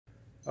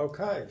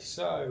Okay,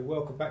 so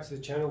welcome back to the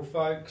channel,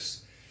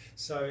 folks.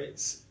 So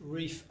it's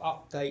reef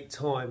update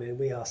time, and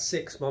we are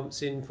 6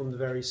 months in from the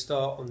very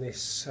start on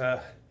this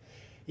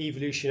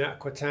Evolution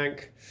aqua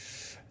tank.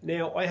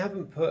 Now, I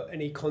haven't put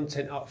any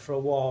content up for a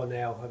while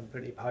now. I haven't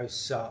put any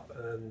posts up,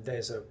 and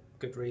there's a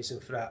good reason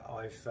for that.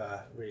 I've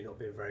really not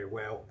been very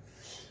well.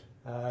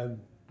 Cut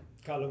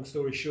a long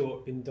story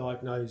short, been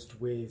diagnosed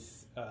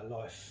with a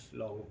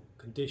lifelong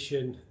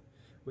condition,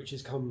 which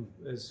has come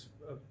as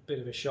a bit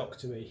of a shock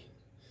to me,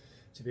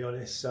 to be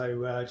honest.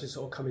 So just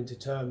sort of coming to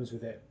terms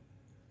with it.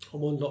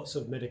 I'm on lots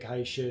of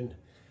medication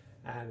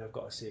and I've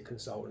got to see a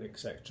consultant,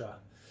 etc.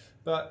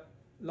 But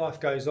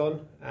life goes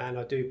on, and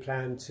I do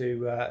plan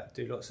to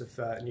do lots of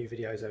new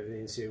videos over the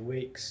ensuing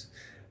weeks,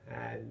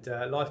 and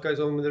life goes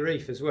on with the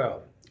reef as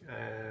well.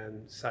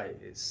 So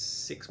it's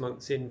 6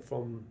 months in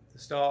from the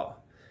start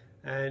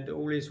and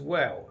all is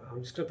well.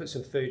 I'm just going to put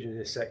some food in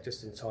this sec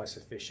just to entice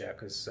the fish out,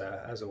 because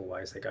as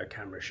always they go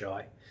camera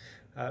shy.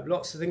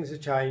 Lots of things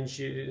have changed,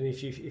 and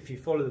if you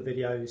follow the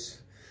videos,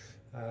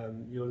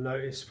 you'll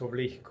notice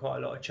probably quite a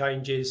lot of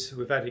changes.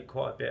 We've added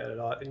quite a bit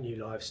of new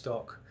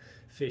livestock,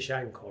 fish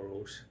and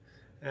corals,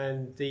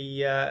 and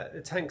the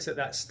tank's at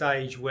that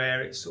stage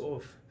where it's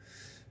sort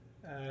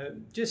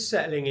of just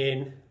settling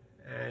in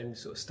and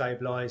sort of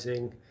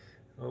stabilising.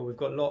 We've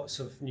got lots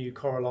of new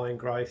coralline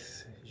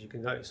growth, as you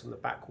can notice on the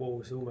back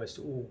walls, almost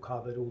all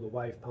covered. All the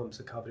wave pumps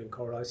are covered in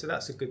coralline, so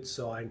that's a good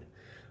sign.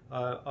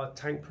 Our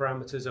tank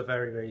parameters are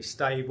very, very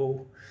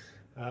stable.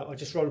 I'll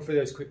just run through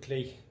those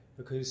quickly,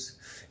 because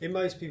in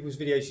most people's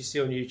videos you see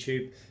on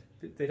YouTube,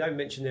 they don't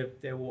mention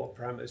their water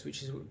parameters,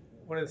 which is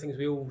one of the things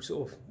we all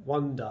sort of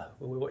wonder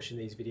when we're watching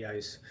these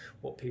videos,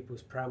 what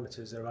people's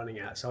parameters are running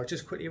at. So I'll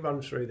just quickly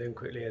run through them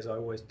quickly, as I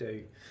always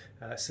do.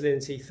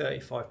 Salinity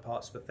 35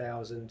 parts per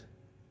thousand.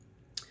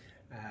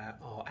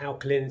 Our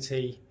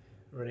alkalinity,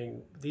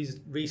 running these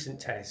recent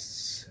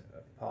tests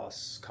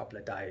past couple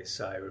of days,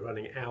 so we're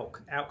running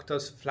alk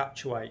does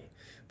fluctuate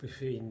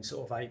between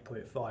sort of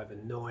 8.5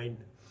 and 9.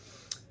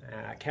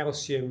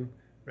 Calcium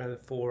around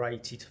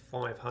 480 to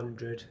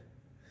 500,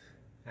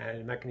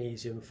 and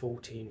magnesium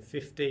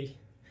 1450.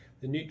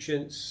 The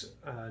nutrients,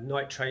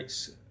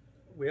 nitrates,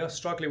 we are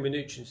struggling with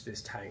nutrients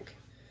this tank.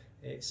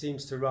 It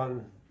seems to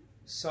run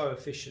so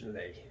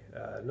efficiently.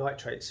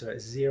 Nitrates are at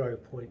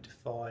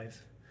 0.5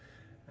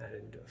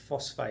 and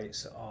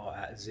phosphates are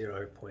at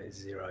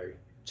 0.02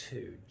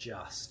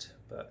 just,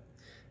 but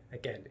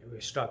again we're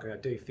struggling. I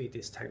do feed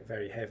this tank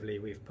very heavily.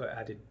 We've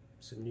added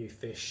some new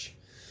fish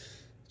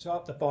to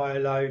up the bio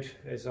load,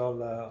 as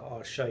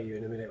I'll show you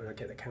in a minute when I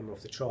get the camera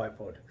off the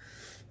tripod.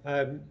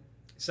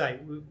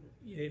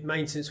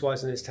 Maintenance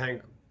wise on this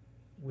tank,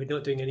 we're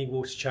not doing any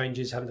water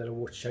changes. Haven't done a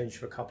water change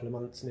for a couple of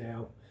months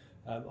now.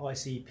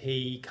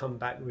 ICP come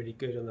back really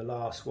good on the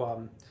last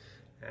one,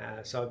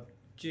 so I'm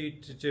due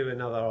to do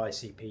another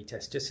ICP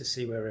test just to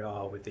see where we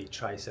are with the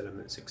trace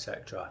elements,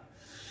 etc.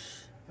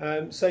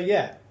 So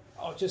yeah,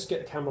 I'll just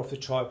get the camera off the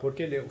tripod,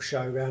 get a little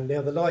show around.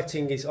 Now the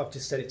lighting is, I've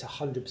just set it to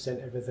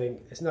 100% everything.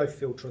 There's no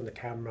filter on the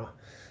camera,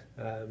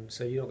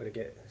 so you're not going to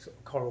get sort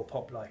of coral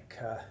pop like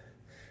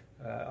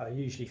I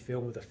usually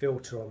film with a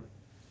filter on.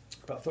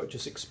 But I thought I'd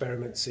just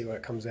experiment, see where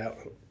it comes out.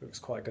 It looks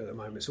quite good at the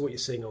moment. So what you're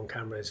seeing on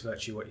camera is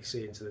virtually what you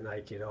see into the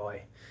naked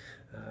eye,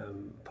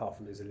 apart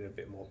from there's a little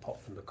bit more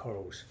pop from the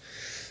corals.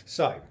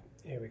 So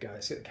here we go,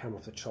 let's get the camera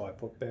off the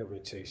tripod, bear with me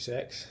 2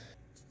 secs.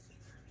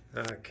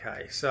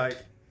 Okay, so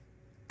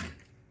I'm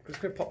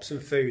just going to pop some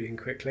food in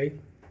quickly,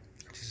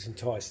 just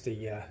entice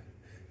the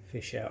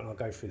fish out, and I'll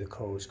go through the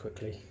corals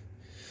quickly.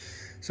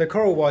 So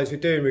coral wise, we're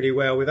doing really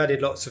well. We've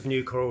added lots of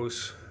new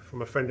corals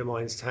from a friend of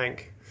mine's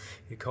tank,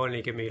 who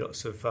kindly give me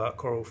lots of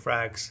coral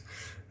frags,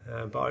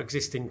 but our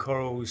existing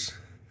corals,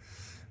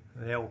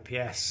 the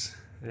LPS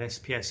and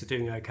SPS, are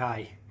doing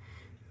okay.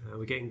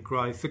 We're getting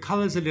growth. The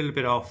colour's a little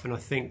bit off, and I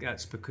think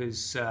that's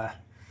because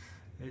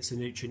it's a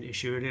nutrient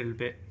issue. We're a little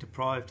bit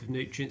deprived of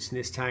nutrients in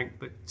this tank,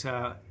 but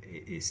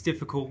it's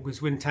difficult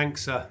because when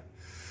tanks are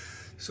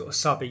sort of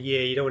sub a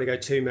year, you don't want to go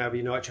too mad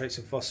with your nitrates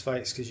and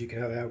phosphates, because you can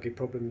have algae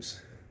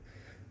problems.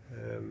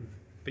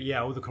 But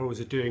yeah, all the corals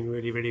are doing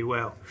really, really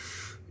well.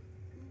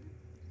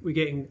 We're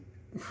getting,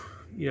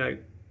 you know,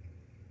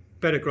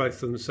 better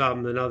growth on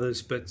some than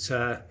others, but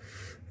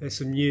there's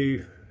some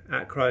new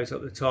acros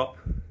up the top.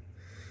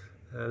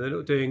 They're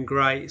not doing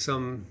great.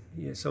 Some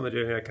are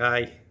doing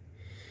okay.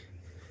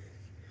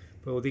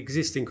 But all the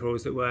existing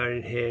corals that were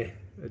in here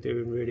are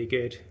doing really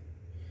good.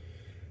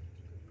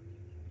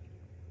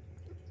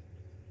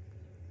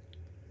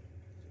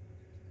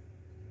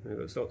 We've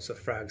got lots of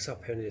frags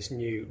up in this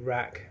new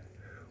rack,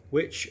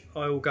 which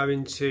I will go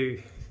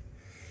into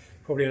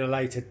probably in a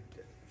later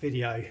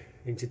video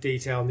into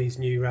detail on these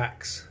new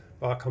racks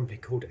by a company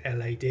called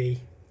LAD,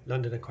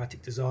 London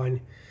Aquatic Design.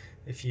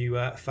 If you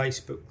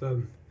Facebook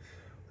them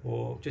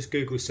or just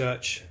Google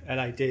search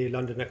LAD,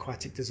 London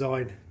Aquatic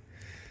Design,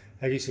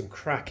 they do some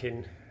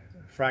cracking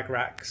frag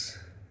racks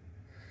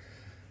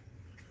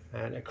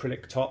and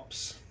acrylic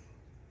tops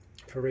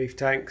for reef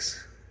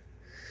tanks.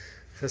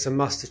 So it's a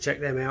must to check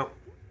them out.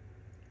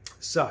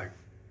 So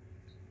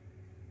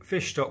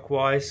fish stock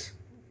wise,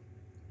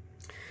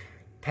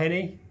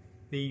 Penny,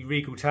 the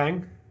Regal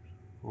Tang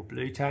or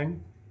Blue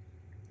Tang,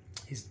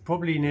 is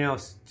probably now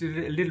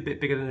a little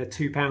bit bigger than a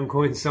 £2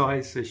 coin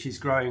size, so she's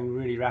growing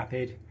really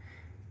rapid.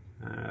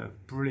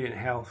 Brilliant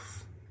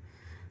health,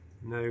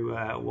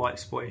 no white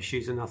spot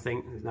issues or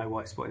nothing. There's no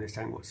white spot in this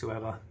tank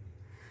whatsoever,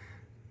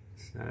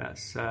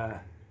 so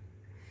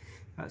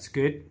that's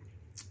good.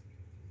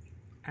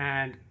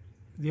 And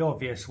the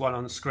obvious one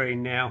on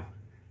screen now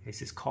is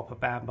this copper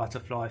band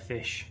butterfly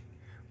fish,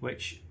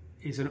 which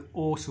is an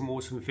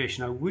awesome fish,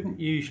 and I wouldn't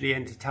usually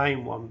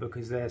entertain one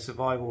because their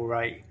survival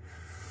rate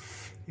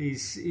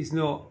is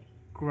not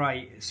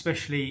great,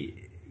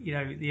 especially, you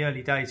know, the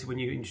early days when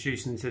you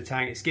introduce them to the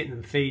tank. It's getting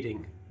them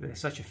feeding. They're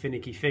such a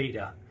finicky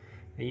feeder,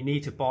 and you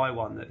need to buy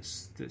one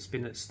that's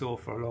been at store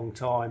for a long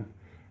time,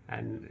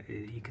 and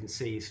you can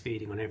see he's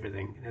feeding on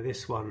everything. Now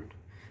this one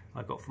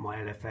I got from my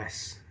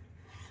LFS,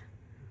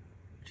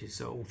 which is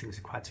All Things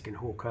Aquatic in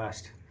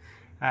Hawkhurst,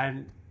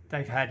 and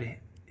they've had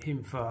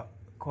him for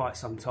quite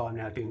some time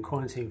now. Been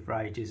quarantined for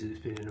ages. It's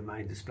been in a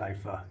main display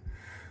for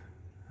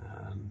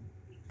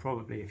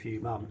probably a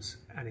few months,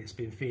 and it's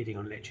been feeding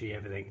on literally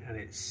everything, and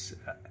it's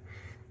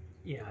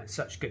you know,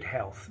 such good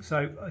health.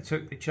 So I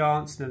took the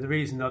chance. Now the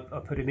reason I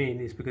put him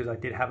in is because I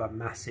did have a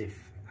massive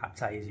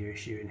aptasia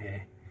issue in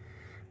here.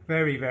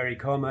 Very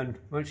common.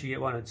 Once you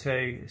get one or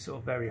two, it's sort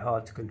of very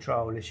hard to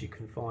control unless you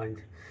can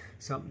find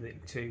something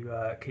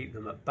to keep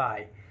them at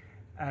bay.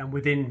 And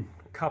within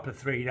a couple of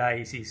 3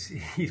 days,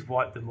 he's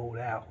wiped them all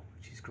out,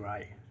 which is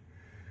great.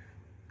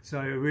 So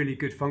a really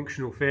good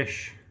functional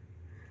fish.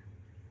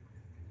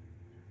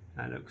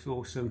 That looks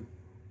awesome.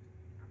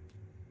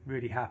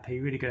 Really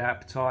happy, really good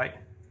appetite.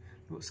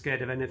 Not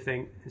scared of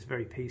anything. It's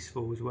very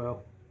peaceful as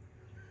well.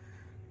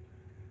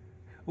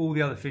 All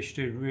the other fish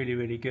do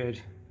really good.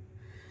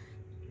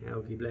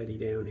 Algae bleddy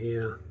down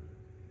here.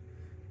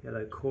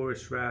 Yellow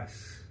chorus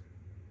wrasse.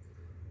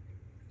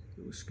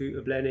 Little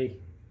scooter blenny.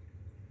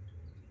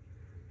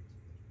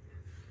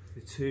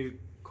 The two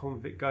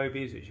convict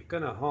gobies, which are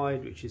going to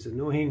hide, which is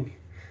annoying.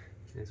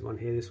 There's one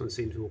here. This one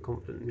seems more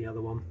confident than the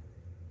other one.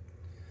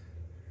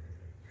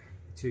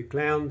 Two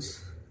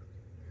clowns.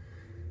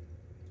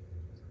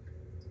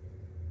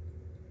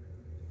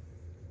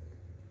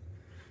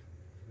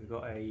 We've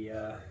got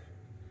a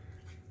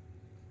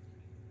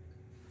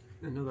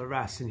another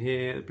wrasse in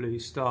here, the blue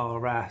star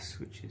wrasse,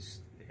 which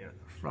is here at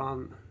the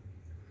front,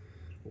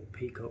 or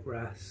peacock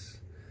wrasse.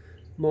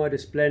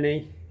 Midas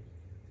blenny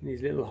in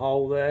his little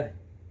hole there.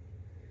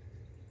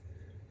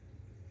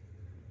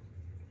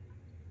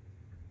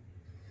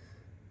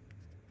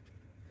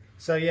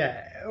 So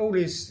yeah, all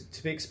is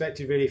to be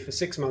expected really for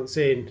 6 months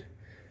in.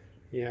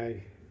 You know,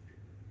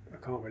 I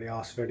can't really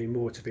ask for any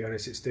more, to be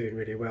honest. It's doing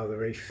really well, the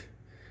reef.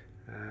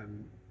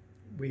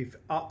 We've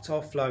upped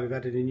our flow. We've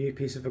added a new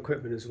piece of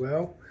equipment as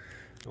well,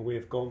 and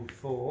we've gone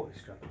for,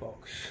 let's grab the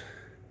box,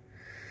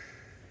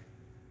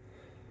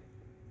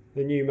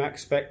 the new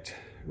max spec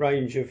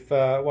range of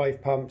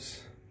wave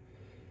pumps,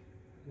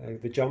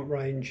 the jump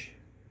range.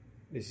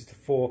 This is the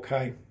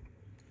 4K,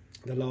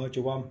 the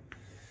larger one.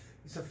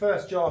 It's the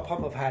first jar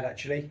pump I've had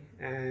actually,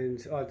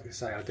 and I'd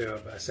say I'll do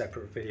a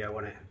separate video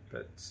on it,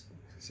 but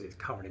see, it's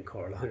covered in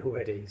coralline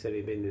already. It's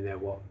only been in there,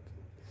 what,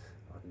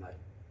 I don't know,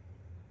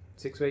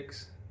 6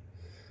 weeks.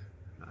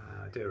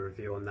 I'll do a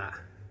review on that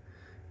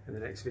in the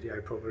next video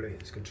probably.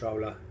 It's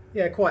controller.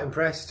 Yeah, quite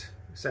impressed.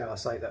 So I'll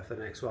save that for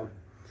the next one.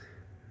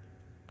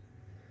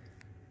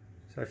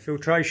 So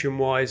filtration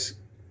wise,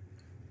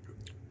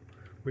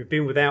 we've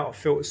been without a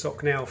filter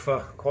sock now for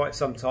quite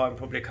some time,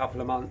 probably a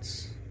couple of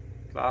months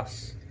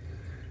plus.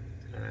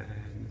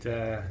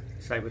 And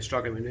say we're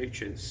struggling with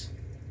nutrients.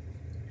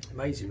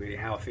 Amazing really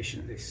how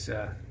efficient this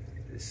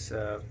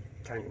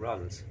tank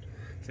runs.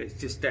 So it's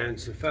just down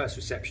to the first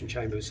reception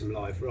chamber with some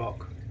live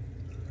rock.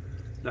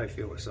 No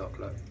filter sock,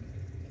 look.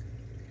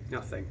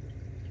 Nothing.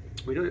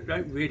 We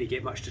don't really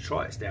get much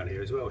detritus down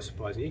here as well,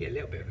 surprisingly. You get a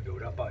little bit of a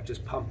build up, but I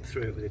just pump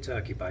through it with a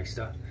turkey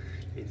baster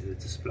into the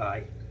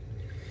display.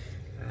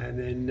 And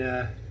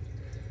then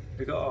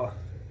we've got our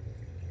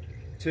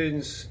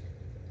Toons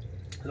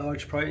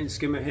large protein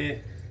skimmer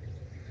here,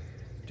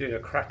 doing a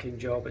cracking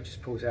job. It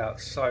just pulls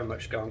out so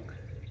much gunk.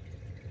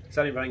 It's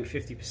only running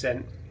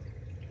 50%.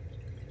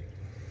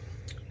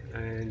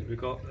 And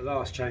we've got the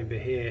last chamber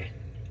here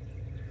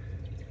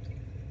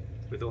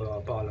with all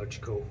our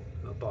biological,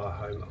 our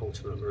Biohome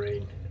Ultimate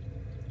Marine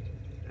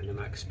and the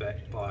max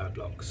spec bio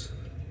blocks.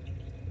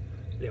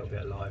 A little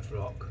bit of live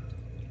rock,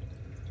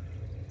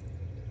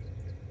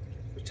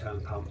 return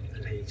pump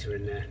and heater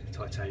in there,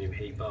 titanium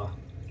heat bar.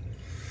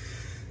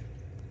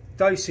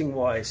 Dosing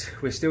wise,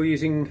 we're still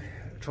using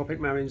Tropic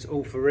Marins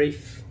all for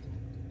reef.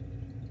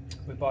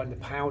 We're buying the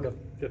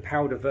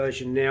powder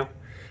version now,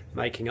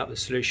 making up the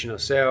solution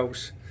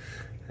ourselves,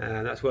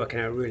 and that's working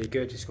out really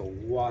good. It's got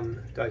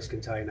one dose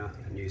container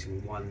and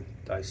using one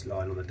dose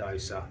line on the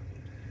doser,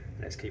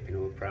 and it's keeping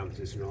all the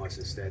parameters nice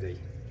and steady.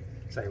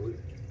 So we're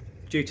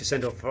due to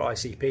send off for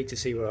ICP to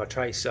see where our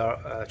trace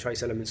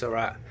elements are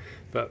at,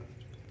 but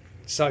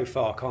so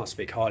far I can't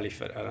speak highly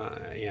for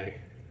you know,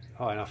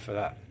 high enough for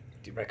that.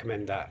 Do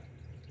recommend that,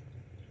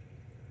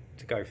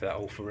 to go for that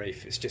all for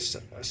reef. It's just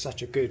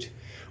such a good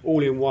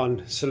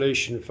all-in-one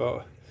solution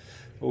for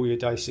all your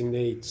dosing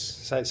needs.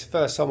 So it's the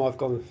first time I've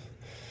gone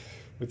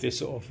with this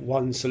sort of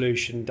one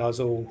solution does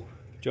all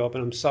job,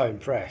 and I'm so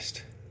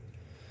impressed.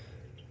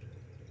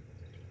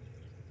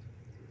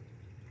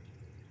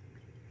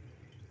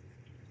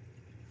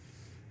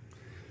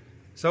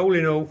 So all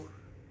in all,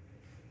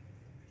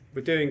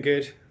 we're doing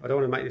good. I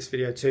don't want to make this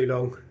video too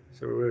long,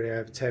 so we're already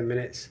over 10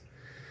 minutes.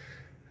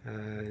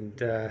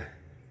 And I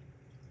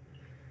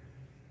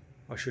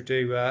shall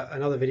do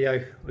another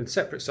video on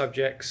separate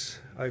subjects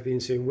over the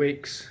ensuing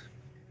weeks.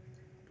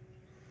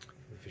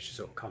 The fish are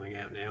sort of coming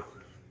out now.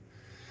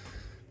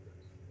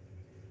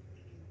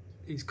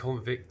 These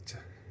convict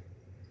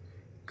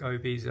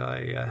gobies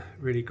are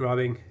really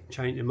growing.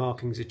 The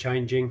markings are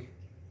changing.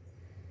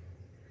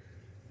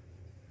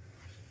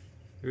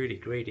 Really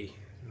greedy,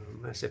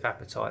 massive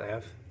appetite they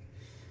have.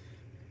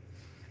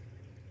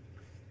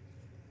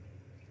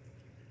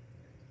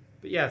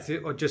 But yeah,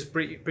 I'll just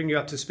bring you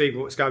up to speed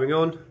with what's going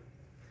on.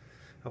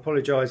 I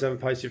apologise I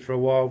haven't posted for a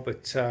while,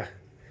 but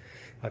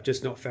I've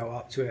just not felt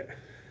up to it.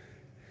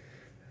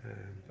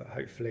 But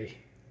hopefully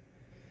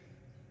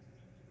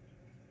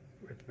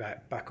we're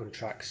back on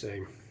track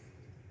soon.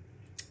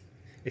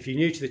 If you're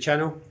new to the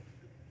channel,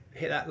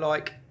 hit that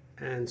like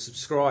and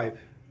subscribe.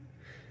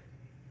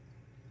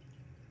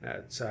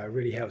 That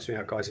really helps me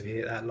out, guys, if you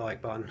hit that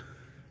like button.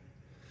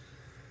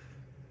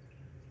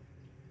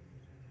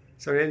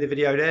 So I'm going to end the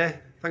video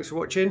there. Thanks for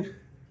watching,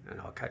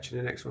 and I'll catch you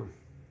in the next one.